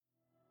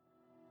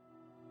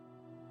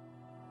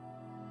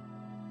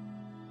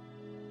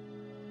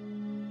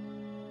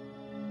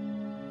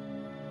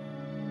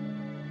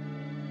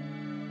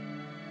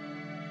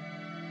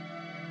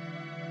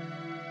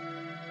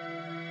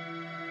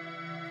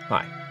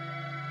Hi,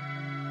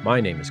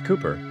 my name is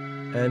Cooper,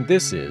 and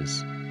this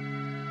is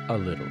A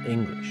Little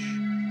English.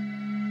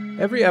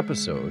 Every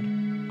episode,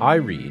 I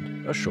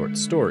read a short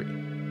story.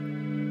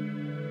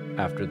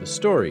 After the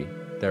story,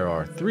 there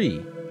are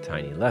 3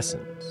 tiny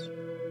lessons.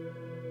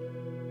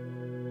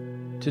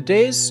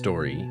 Today's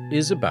story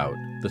is about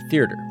the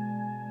theater.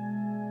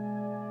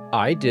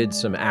 I did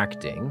some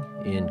acting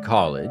in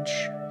college,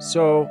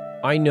 so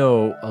I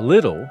know a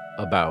little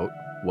about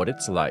what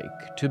it's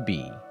like to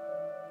be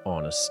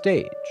on a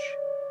stage.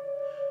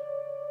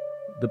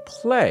 The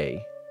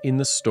play in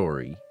the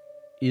story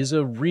is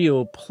a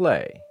real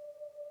play.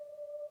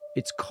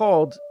 It's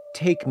called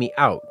Take Me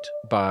Out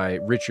by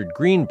Richard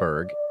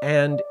Greenberg,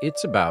 and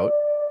it's about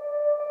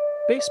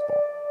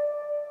baseball.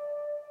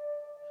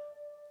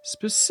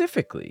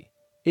 Specifically,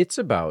 it's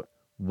about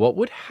what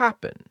would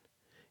happen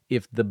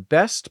if the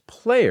best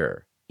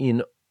player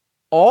in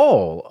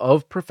all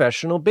of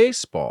professional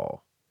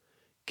baseball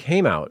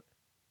came out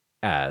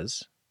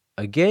as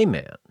a gay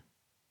man.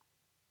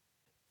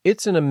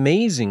 It's an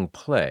amazing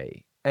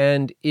play,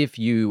 and if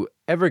you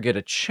ever get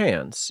a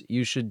chance,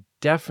 you should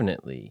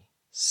definitely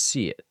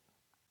see it.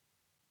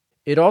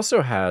 It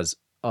also has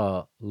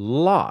a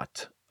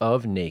lot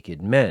of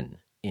naked men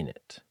in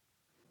it.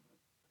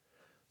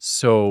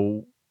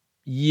 So,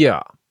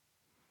 yeah.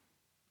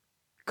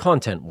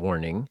 Content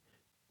warning,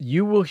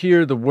 you will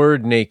hear the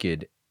word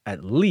naked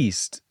at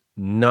least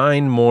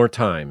 9 more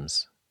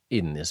times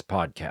in this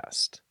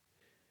podcast.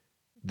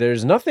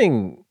 There's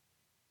nothing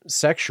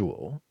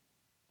sexual,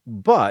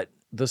 but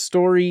the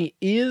story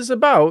is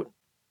about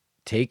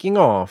taking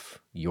off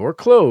your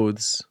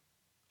clothes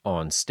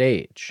on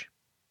stage.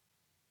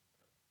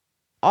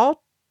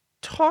 I'll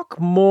talk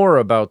more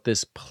about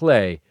this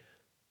play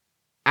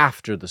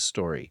after the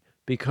story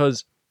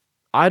because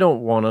I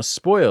don't want to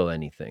spoil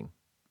anything.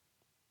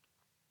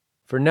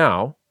 For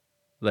now,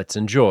 let's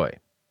enjoy.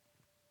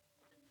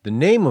 The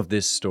name of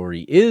this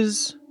story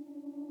is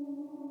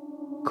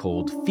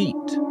Cold Feet.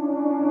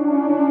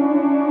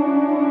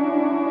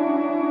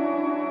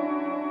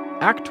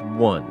 Act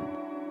 1.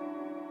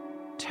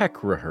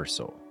 Tech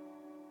Rehearsal.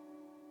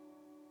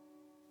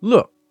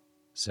 Look,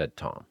 said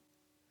Tom.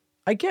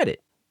 I get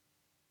it.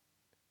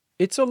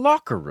 It's a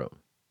locker room.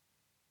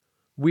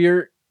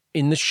 We're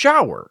in the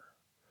shower.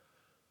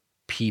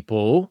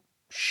 People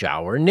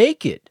shower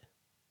naked.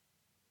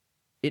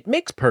 It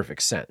makes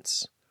perfect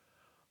sense.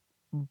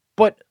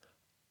 But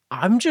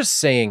I'm just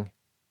saying,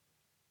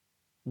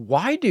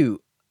 why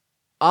do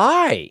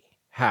I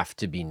have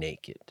to be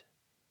naked?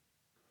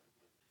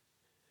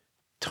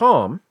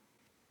 Tom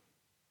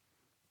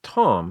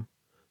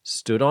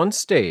stood on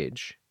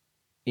stage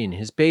in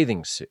his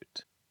bathing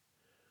suit.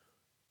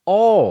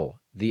 All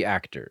the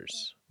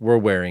actors were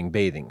wearing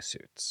bathing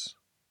suits.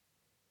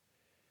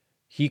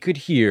 He could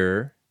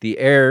hear the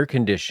air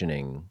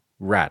conditioning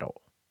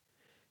rattle.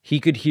 He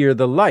could hear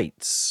the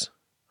lights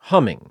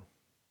humming.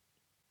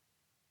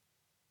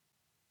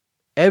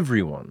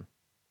 Everyone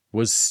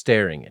was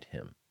staring at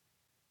him.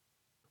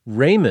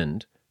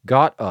 Raymond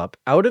got up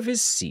out of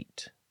his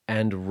seat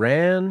and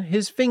ran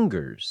his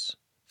fingers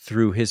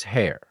through his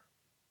hair.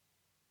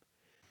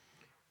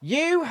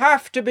 You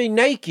have to be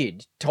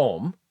naked,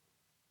 Tom,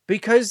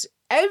 because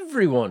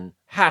everyone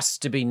has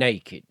to be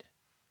naked.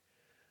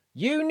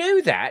 You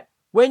knew that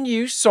when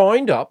you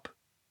signed up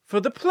for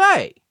the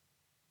play.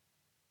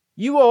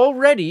 You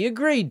already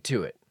agreed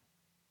to it.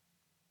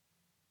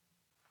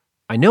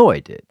 I know I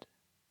did,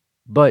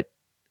 but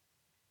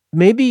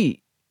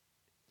maybe,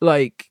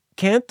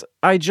 can't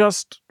I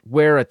just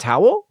wear a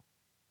towel?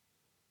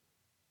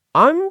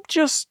 I'm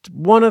just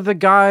one of the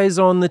guys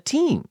on the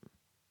team.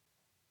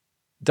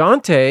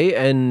 Dante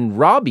and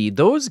Robbie,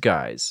 those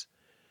guys.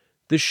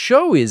 The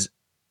show is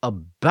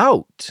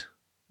about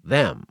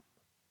them.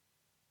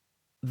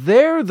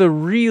 They're the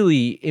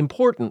really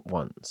important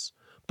ones,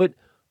 but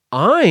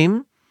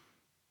I'm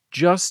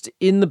just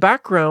in the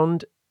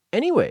background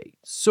anyway.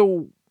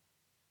 So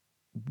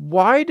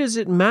why does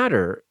it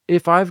matter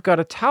if I've got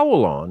a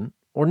towel on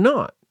or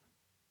not?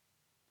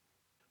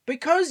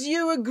 Because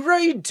you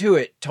agreed to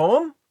it,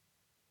 Tom.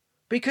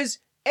 Because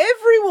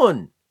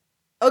everyone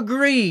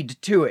agreed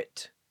to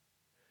it.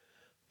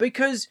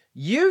 Because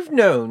you've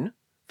known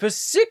for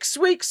 6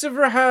 weeks of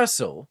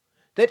rehearsal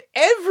that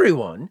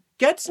everyone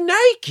gets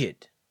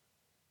naked.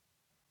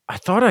 I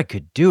thought I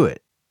could do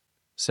it,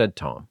 said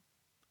Tom,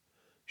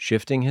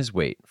 shifting his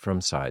weight from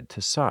side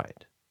to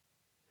side.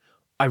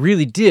 I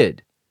really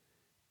did.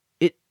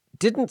 It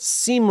didn't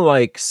seem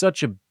like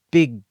such a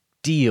big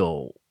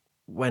deal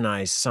when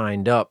I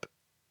signed up.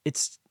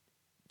 It's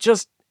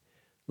just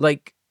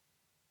like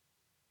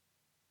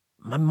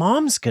my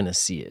mom's gonna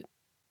see it.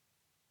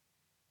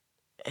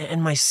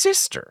 And my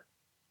sister.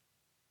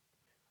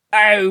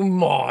 Oh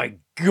my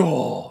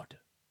God.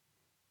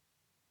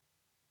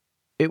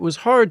 It was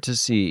hard to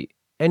see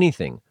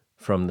anything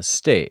from the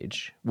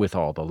stage with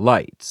all the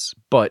lights,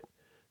 but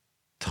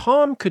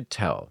Tom could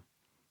tell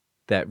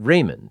that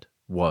Raymond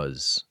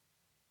was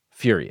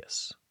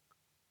furious.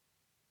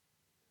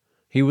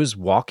 He was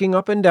walking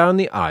up and down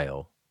the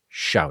aisle,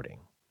 shouting.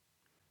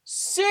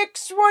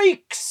 6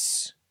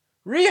 weeks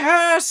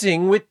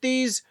rehearsing with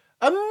these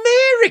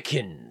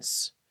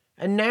Americans.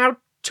 And now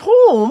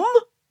Tom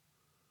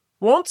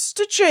wants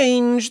to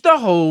change the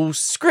whole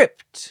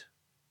script.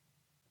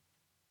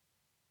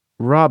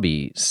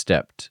 Robbie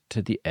stepped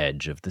to the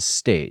edge of the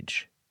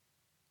stage.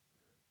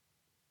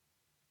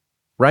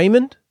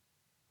 Raymond?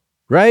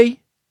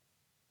 Ray?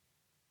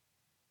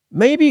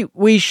 Maybe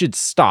we should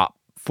stop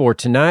for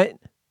tonight.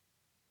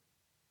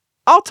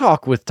 I'll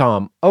talk with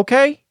Tom,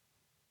 okay?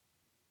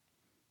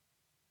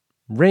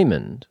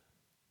 Raymond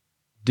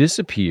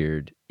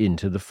disappeared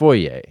into the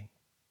foyer,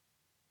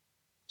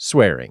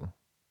 swearing.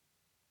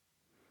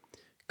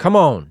 Come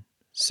on,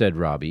 said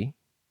Robbie.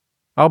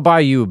 I'll buy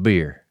you a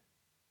beer.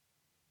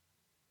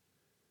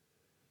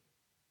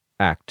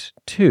 Act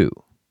 2.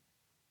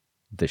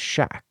 The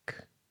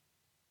Shack.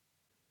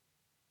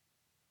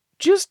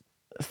 Just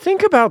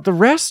think about the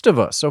rest of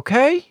us,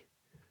 okay?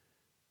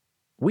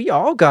 We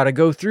all gotta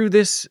go through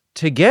this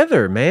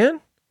together, man.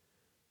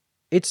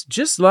 It's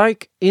just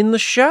like in the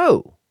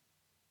show.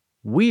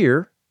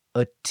 We're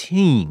a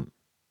team.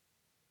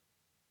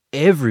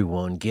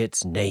 Everyone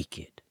gets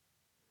naked.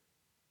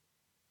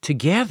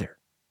 Together.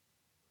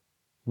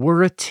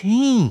 We're a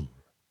team.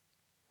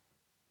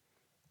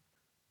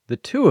 The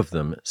two of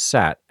them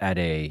sat at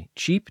a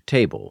cheap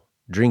table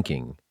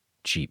drinking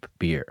cheap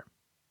beer.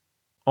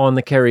 On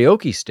the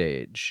karaoke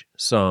stage,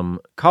 some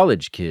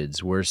college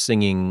kids were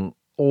singing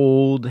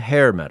old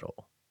hair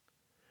metal,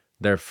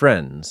 their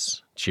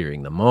friends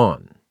cheering them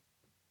on.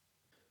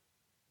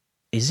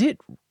 Is it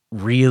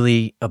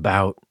really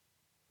about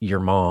your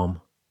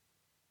mom?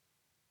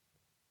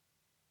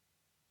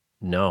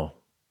 No.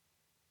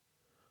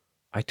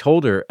 I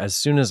told her as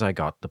soon as I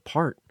got the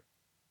part.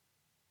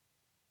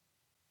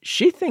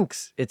 She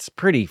thinks it's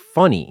pretty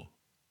funny,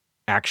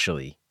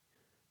 actually.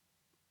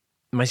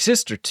 My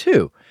sister,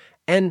 too.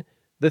 And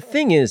the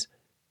thing is,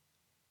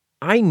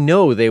 I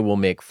know they will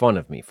make fun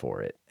of me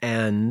for it,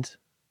 and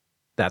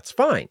that's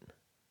fine.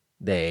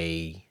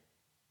 They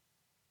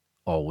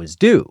always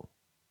do.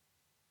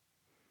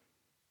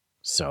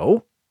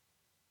 So,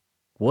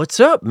 what's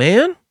up,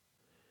 man?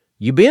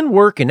 You been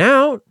working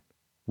out.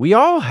 We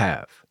all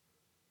have.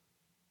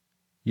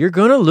 You're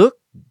gonna look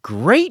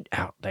great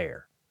out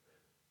there.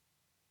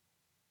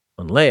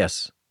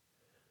 Unless,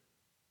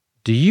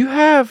 do you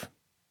have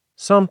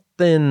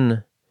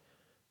something,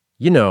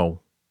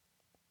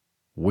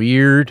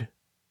 weird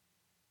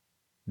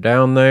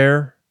down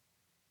there?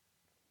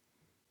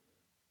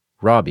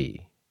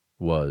 Robbie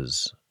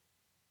was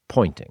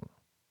pointing.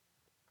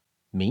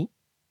 Me?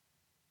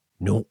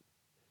 No.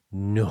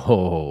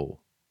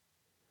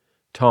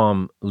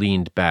 Tom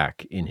leaned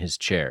back in his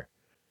chair.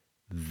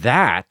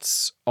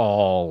 That's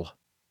all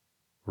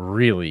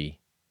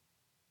really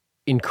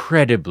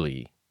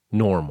incredibly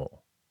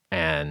normal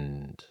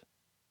and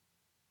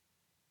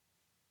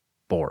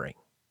boring.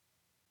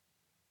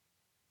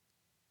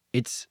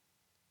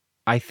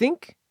 I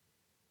think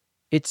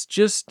it's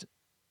just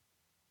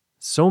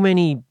so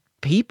many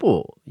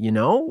people,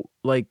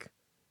 like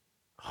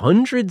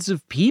hundreds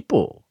of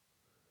people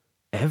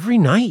every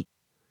night.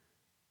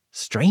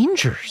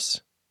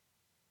 Strangers.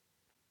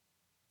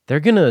 They're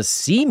gonna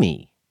see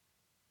me.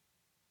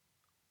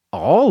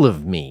 All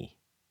of me.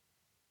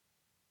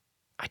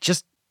 I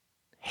just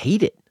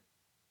hate it.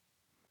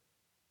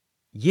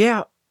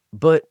 Yeah,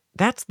 but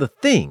that's the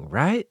thing,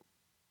 right?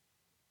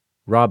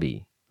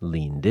 Robbie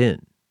leaned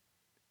in.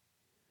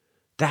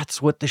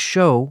 That's what the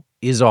show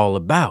is all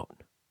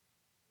about.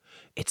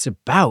 It's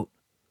about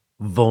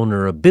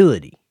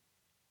vulnerability.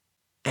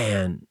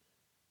 And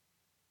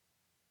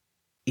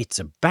it's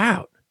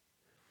about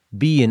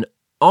being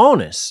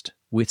honest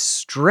with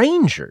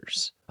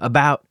strangers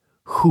about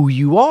who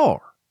you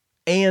are.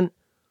 And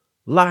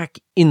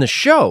like in the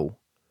show,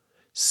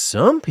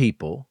 some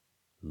people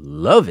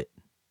love it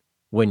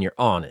when you're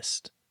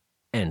honest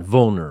and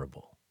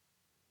vulnerable.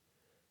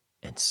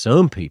 And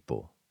some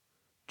people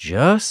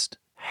just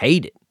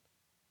hate it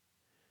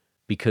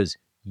because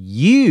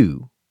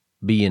you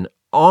being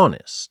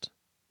honest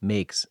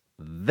makes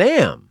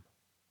them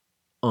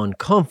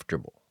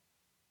uncomfortable.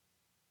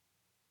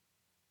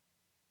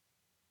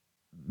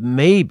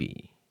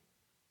 Maybe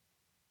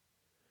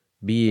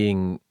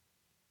being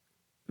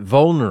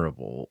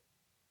vulnerable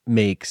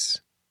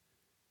makes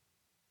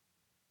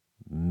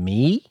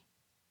me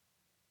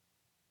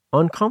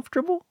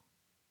uncomfortable?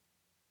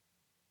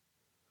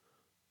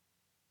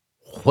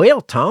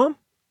 Well, Tom,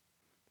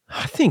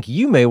 I think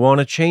you may want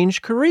to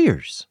change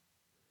careers.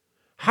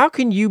 How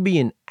can you be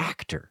an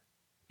actor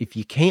if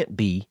you can't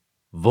be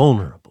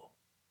vulnerable?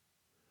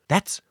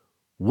 That's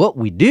what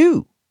we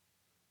do.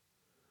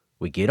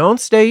 We get on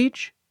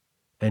stage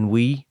and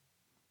we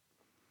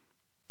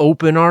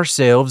open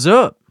ourselves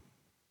up.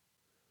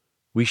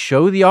 We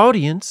show the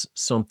audience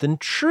something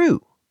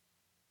true,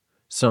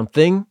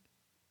 something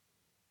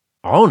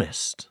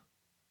honest.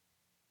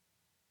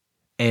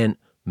 And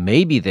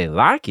maybe they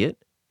like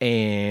it,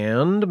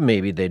 and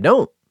maybe they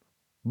don't.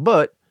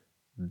 But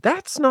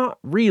that's not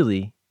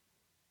really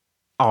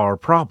our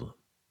problem.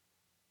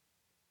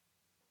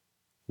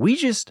 We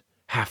just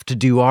have to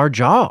do our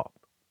job.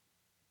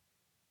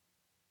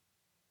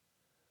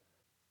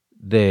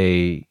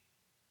 They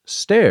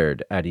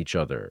stared at each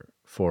other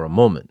for a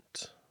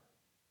moment.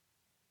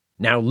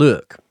 Now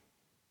look,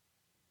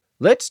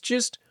 let's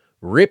just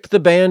rip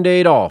the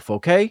Band-Aid off,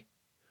 okay?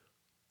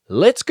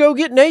 Let's go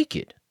get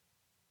naked.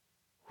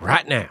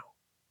 Right now.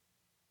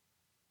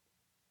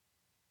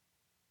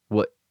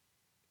 What,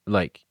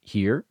 like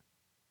here?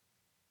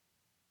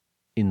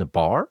 In the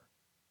bar?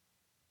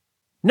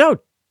 No,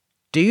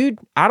 dude,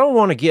 I don't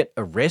want to get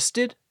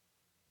arrested.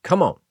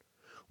 Come on,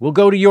 we'll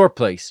go to your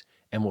place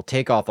and we'll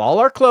take off all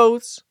our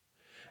clothes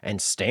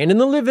and stand in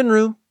the living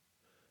room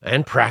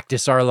and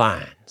practice our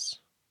lines.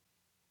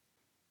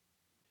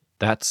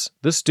 That's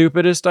the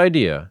stupidest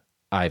idea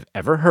I've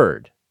ever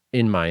heard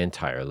in my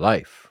entire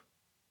life.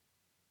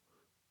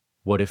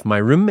 What if my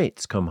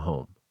roommates come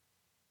home?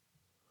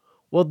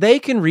 Well, they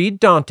can read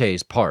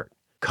Dante's part.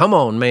 Come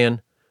on,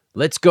 man.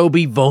 Let's go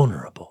be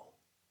vulnerable.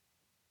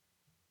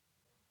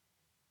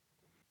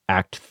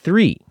 Act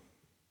 3.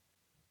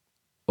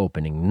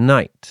 Opening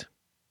night.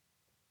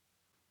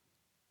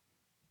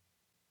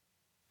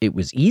 It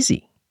was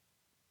easy.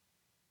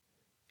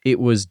 It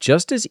was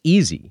just as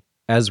easy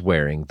as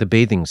wearing the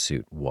bathing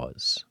suit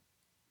was.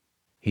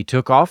 He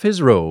took off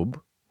his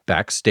robe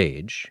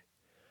backstage,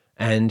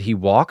 and he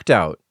walked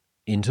out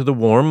into the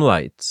warm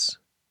lights,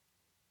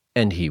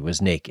 and he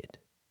was naked.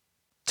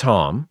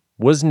 Tom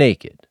was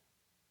naked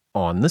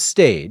on the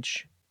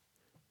stage,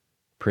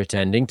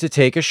 pretending to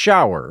take a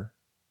shower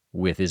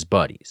with his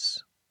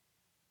buddies.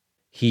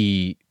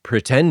 He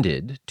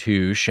pretended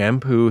to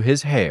shampoo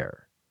his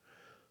hair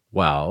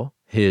while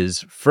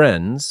his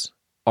friends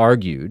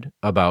argued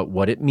about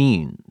what it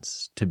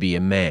means to be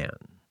a man.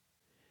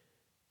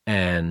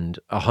 And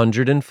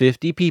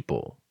 150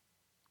 people,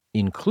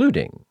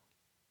 including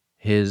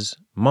his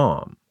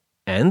mom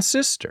and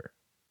sister,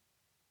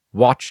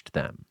 watched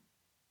them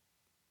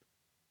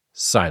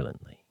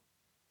silently.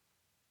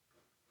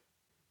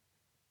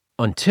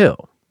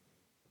 Until...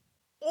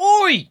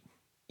 Oi!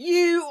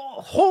 You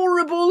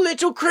horrible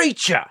little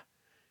creature!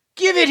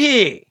 Give it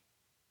here!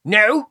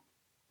 No!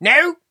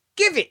 No!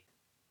 Give it!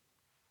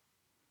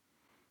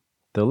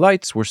 The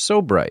lights were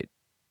so bright,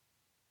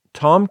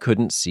 Tom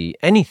couldn't see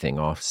anything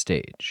off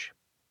stage.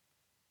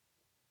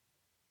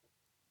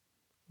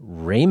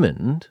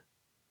 Raymond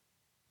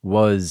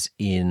was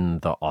in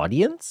the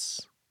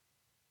audience?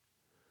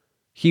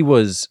 He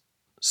was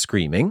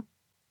screaming,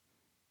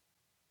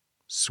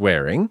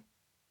 swearing,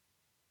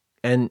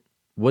 and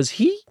was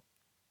he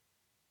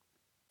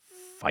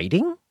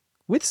fighting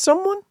with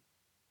someone?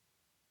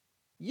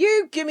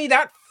 You give me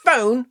that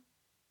phone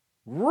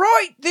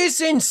right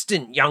this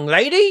instant, young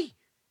lady!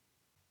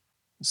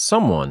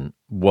 Someone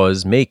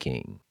was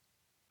making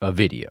a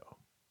video.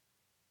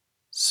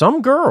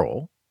 Some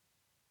girl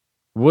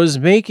was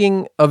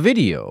making a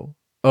video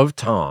of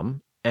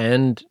Tom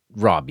and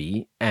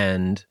Robbie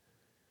and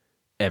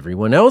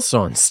everyone else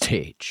on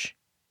stage.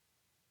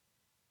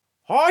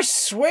 I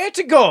swear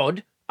to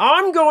God,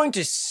 I'm going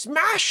to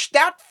smash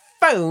that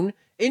phone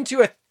into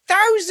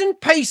 1,000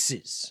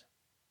 pieces.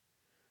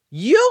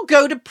 You'll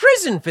go to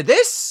prison for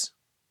this.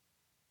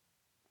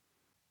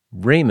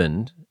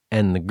 Raymond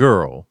and the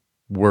girl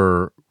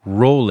were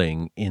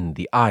rolling in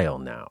the aisle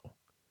now,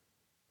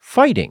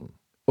 fighting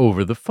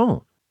over the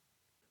phone.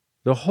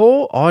 The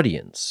whole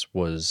audience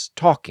was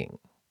talking,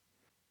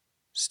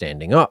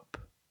 standing up,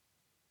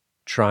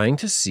 trying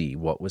to see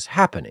what was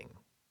happening.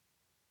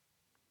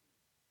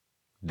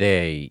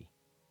 They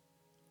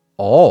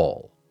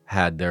all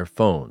had their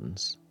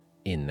phones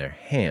in their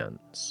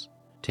hands,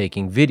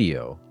 taking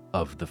video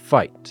of the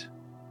fight.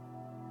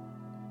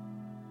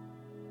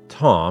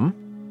 Tom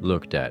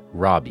looked at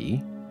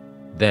Robbie,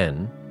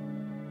 then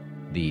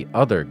the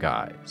other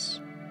guys.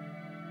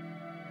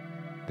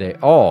 They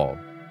all,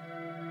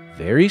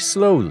 very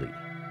slowly,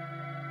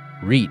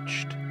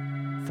 reached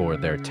for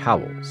their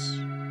towels.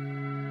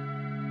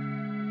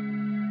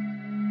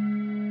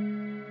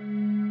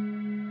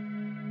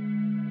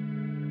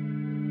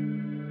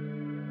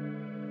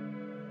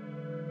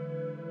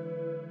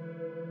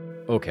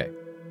 Okay,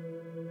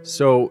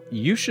 so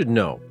you should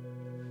know,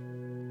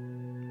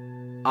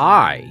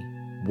 I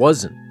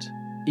wasn't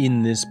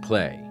in this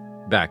play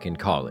back in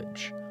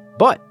college,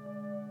 but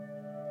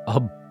a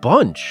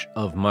bunch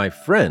of my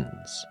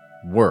friends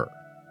were.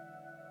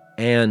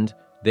 And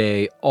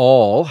they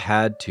all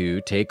had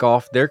to take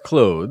off their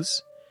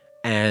clothes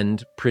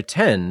and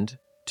pretend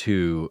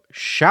to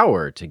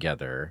shower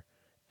together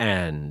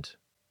and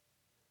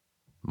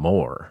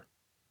more.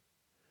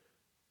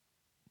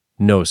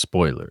 No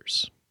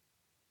spoilers.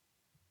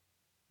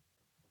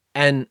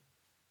 And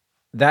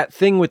that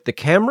thing with the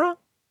camera?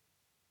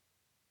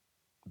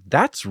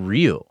 That's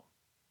real.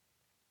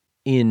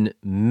 In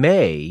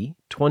May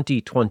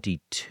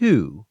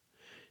 2022,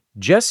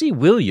 Jesse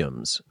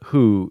Williams,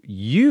 who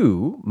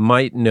you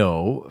might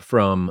know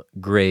from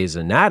Grey's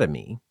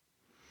Anatomy,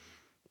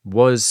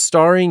 was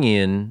starring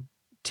in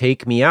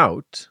Take Me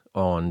Out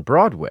on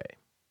Broadway.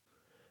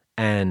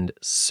 And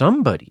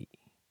somebody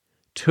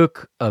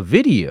took a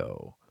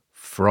video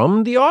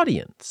from the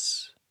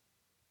audience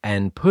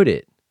and put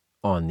it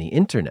on the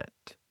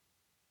internet.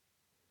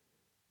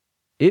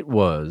 It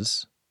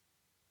was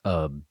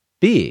a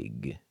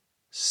big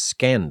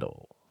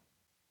scandal.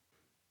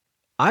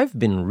 I've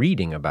been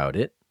reading about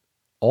it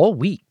all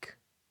week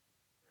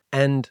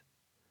and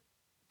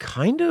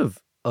kind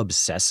of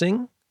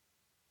obsessing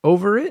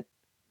over it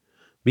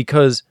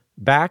because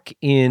back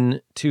in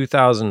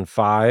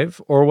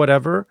 2005 or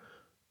whatever,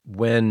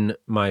 when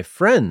my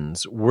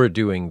friends were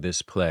doing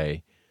this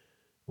play,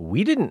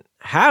 we didn't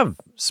have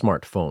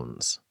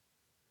smartphones.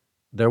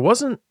 There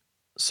wasn't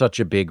such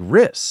a big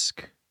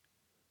risk.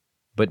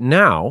 But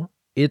now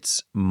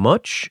it's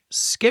much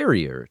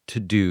scarier to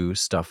do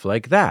stuff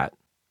like that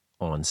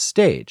on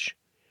stage.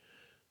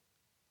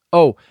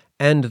 Oh,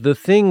 and the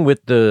thing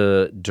with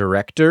the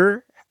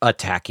director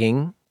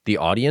attacking the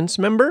audience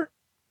member?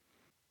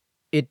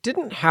 It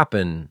didn't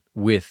happen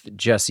with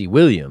Jesse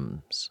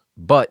Williams,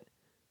 but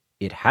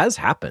it has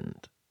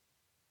happened.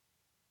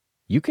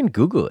 You can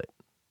Google it.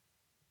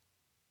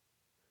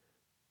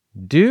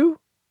 Do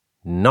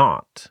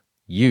not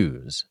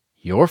use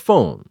your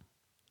phone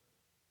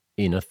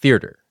in a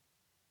theater.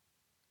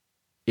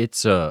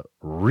 It's a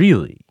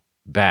really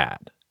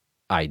bad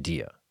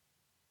idea.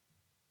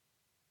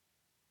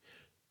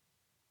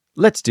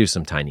 Let's do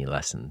some tiny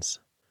lessons.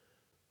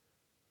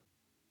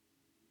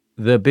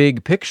 The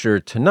big picture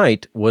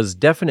tonight was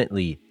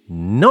definitely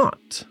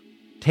not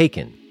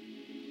taken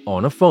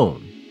on a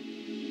phone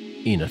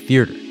in a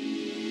theater.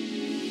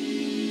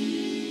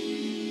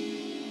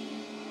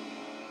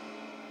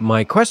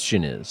 My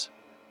question is,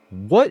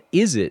 what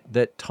is it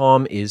that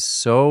Tom is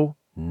so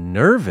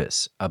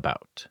nervous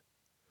about?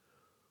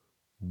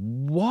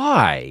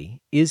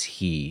 Why is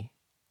he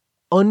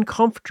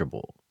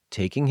uncomfortable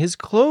taking his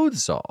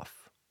clothes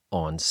off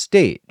on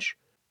stage?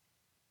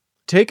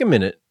 Take a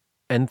minute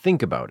and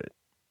think about it.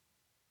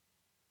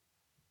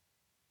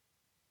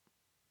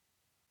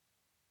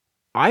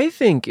 I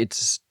think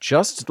it's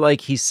just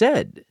like he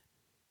said.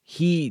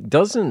 He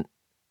doesn't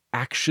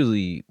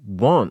actually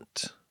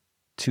want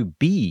to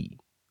be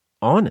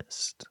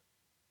honest.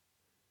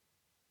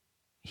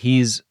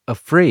 He's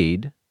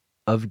afraid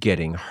of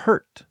getting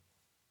hurt.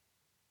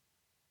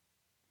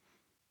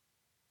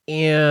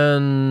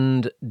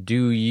 And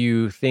do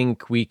you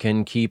think we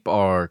can keep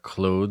our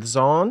clothes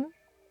on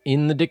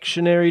in the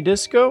dictionary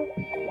disco?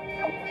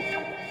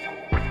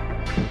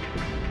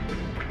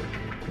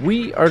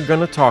 We are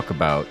going to talk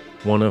about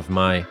one of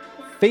my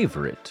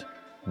favorite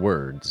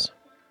words.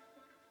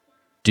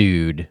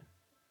 Dude.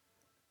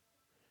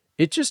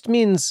 It just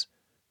means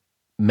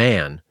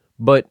man,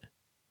 but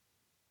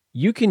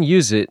you can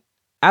use it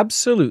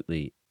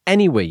absolutely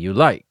any way you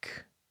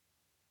like.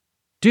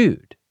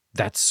 Dude,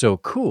 that's so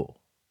cool.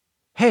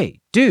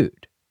 Hey,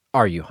 dude,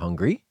 are you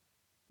hungry?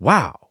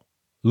 Wow,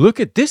 look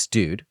at this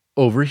dude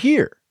over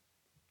here.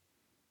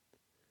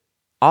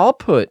 I'll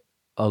put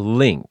a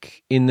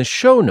link in the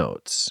show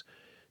notes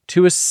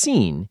to a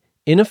scene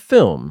in a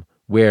film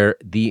where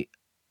the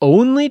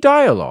only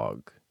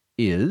dialogue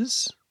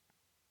is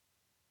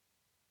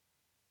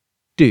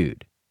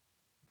dude.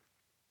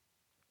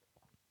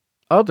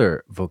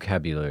 Other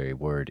vocabulary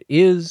word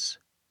is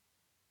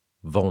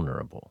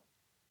vulnerable.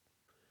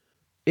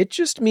 It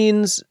just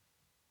means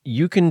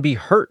you can be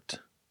hurt.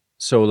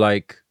 So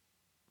like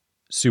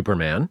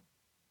Superman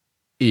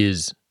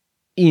is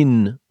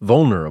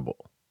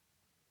invulnerable.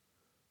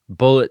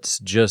 Bullets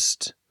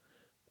just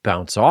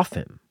bounce off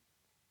him.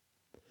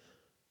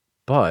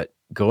 But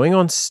going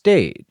on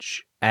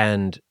stage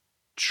and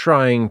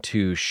trying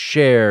to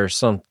share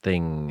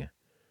something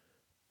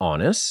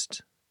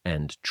honest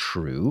and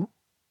true,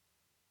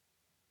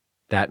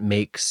 that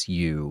makes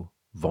you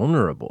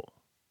vulnerable.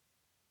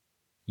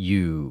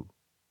 You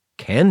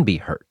can be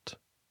hurt.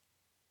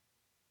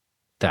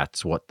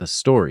 That's what the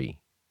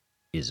story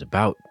is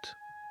about.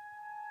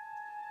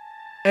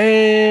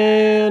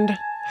 And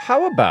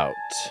how about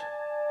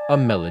a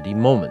melody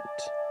moment?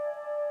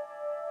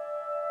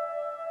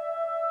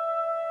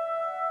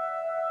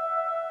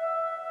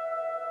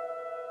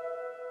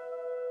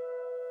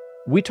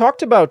 We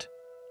talked about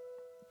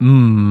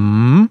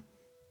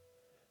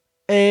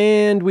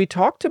and we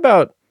talked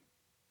about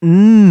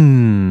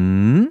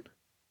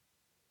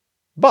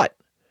but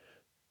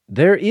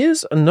there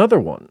is another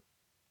one.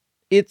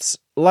 It's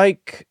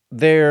like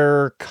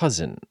their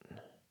cousin.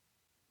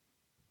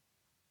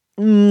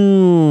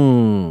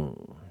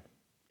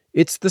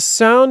 It's the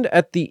sound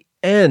at the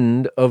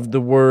end of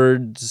the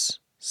words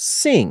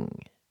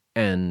sing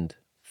and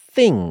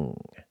thing.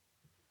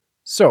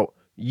 So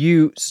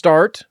you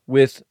start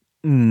with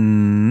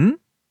so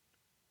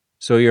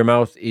your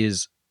mouth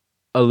is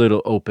a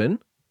little open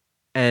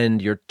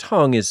and your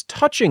tongue is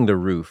touching the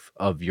roof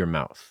of your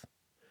mouth.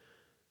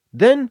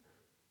 Then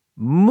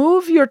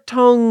move your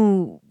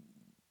tongue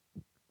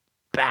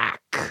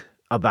back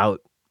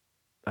about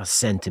a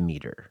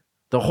centimeter,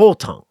 the whole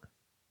tongue.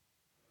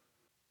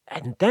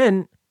 And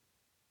then,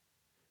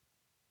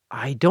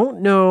 I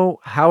don't know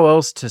how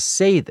else to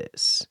say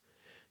this.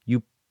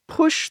 You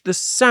push the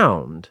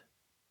sound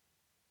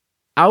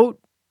out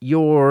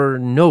your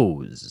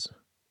nose.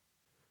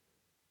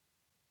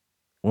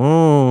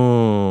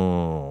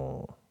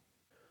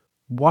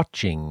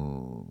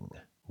 Watching.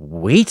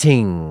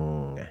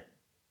 Waiting.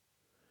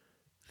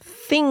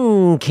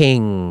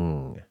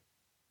 Thinking.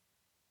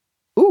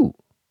 Ooh,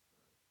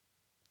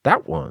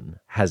 that one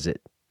has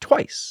it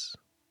twice.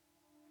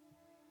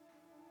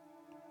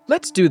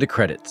 Let's do the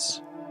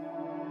credits.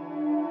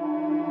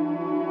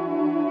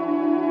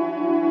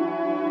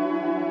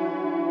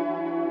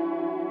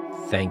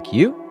 Thank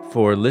you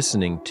for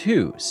listening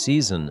to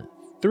Season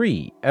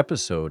 3,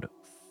 Episode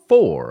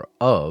 4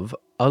 of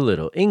A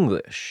Little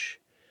English.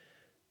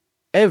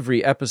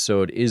 Every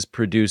episode is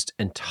produced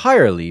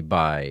entirely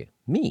by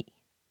me,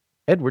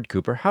 Edward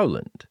Cooper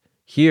Howland,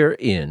 here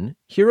in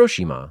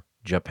Hiroshima,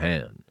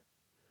 Japan.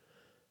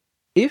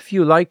 If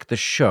you like the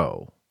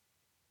show,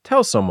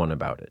 tell someone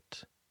about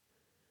it.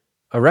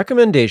 A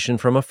recommendation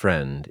from a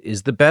friend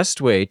is the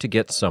best way to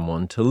get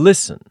someone to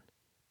listen,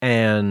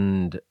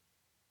 and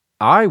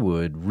I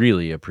would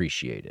really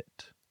appreciate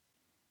it.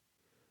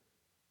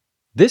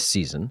 This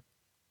season,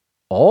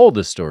 all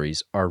the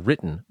stories are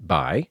written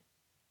by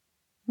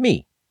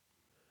me.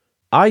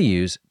 I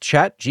use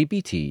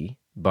ChatGPT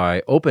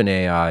by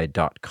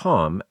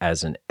OpenAI.com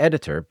as an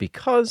editor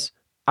because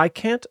I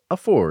can't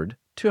afford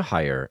to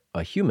hire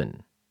a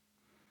human.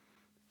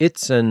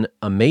 It's an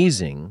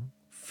amazing,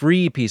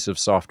 free piece of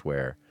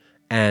software,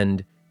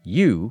 and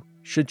you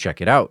should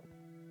check it out.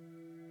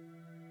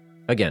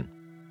 Again,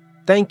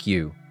 thank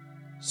you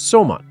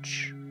so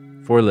much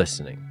for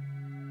listening.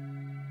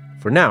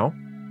 For now,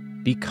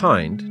 be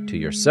kind to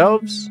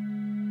yourselves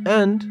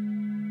and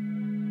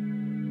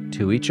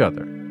to each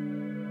other.